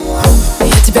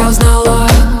узнала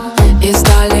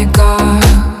издалека.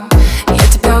 Я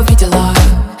тебя увидела,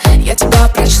 я тебя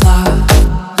пришла,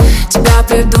 тебя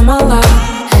придумала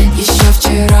еще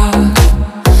вчера.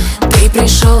 Ты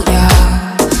пришел, я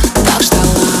так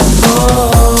ждала.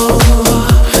 О,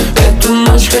 эту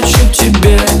ночь хочу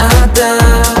тебе отдать.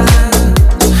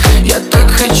 Я так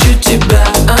хочу тебя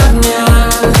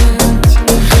обнять.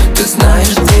 Ты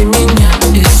знаешь, где меня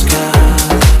искать.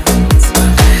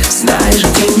 Знаешь,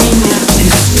 где меня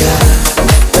искать.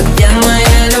 Это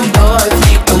пьяная любовь,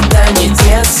 никуда не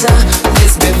деться. Ты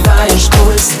сбиваешь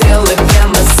пульс, стрелы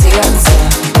прямо в сердце.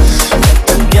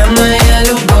 Это пьяная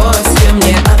любовь, где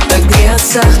мне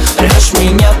отогреться. Режь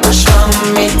меня по швам,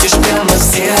 метишь прямо в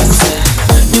сердце.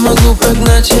 Не могу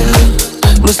прогнать я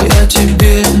мысли о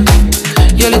тебе.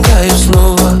 Я летаю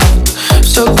снова,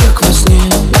 все как во сне.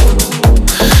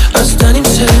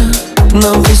 Останемся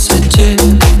на высоте,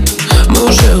 мы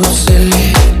уже у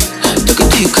цели, так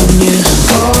иди ко мне.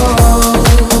 О,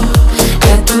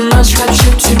 эту ночь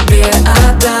хочу тебе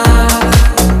отдать.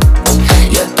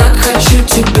 Я так хочу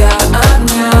тебя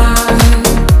обнять.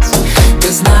 Ты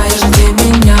знаешь, где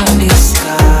меня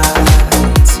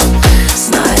искать.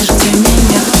 Знаешь, где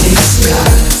меня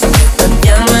искать. Это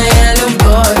пьяная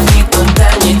любовь, никуда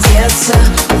не деться.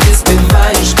 Ты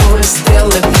сбиваешь пульс,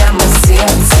 стрелы прямо в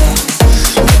сердце.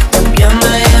 Это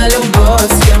пьяная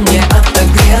любовь, где мне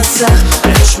отогреться.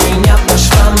 Режь меня по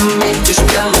швам, метишь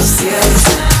прямо в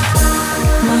сердце.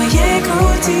 В моей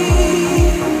груди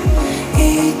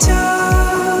идет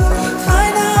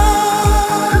война.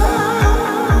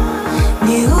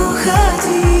 Не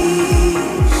уходи,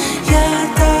 я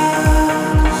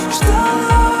так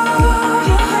ждала.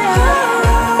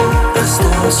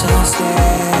 Остался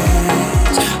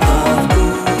след от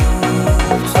губ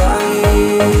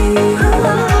твоих.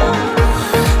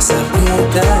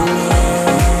 Запретает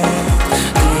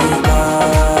ты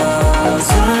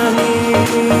глазами.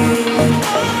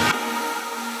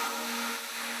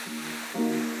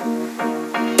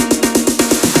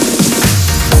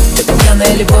 Это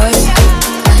пьяная любовь,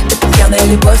 это пьяная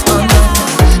любовь.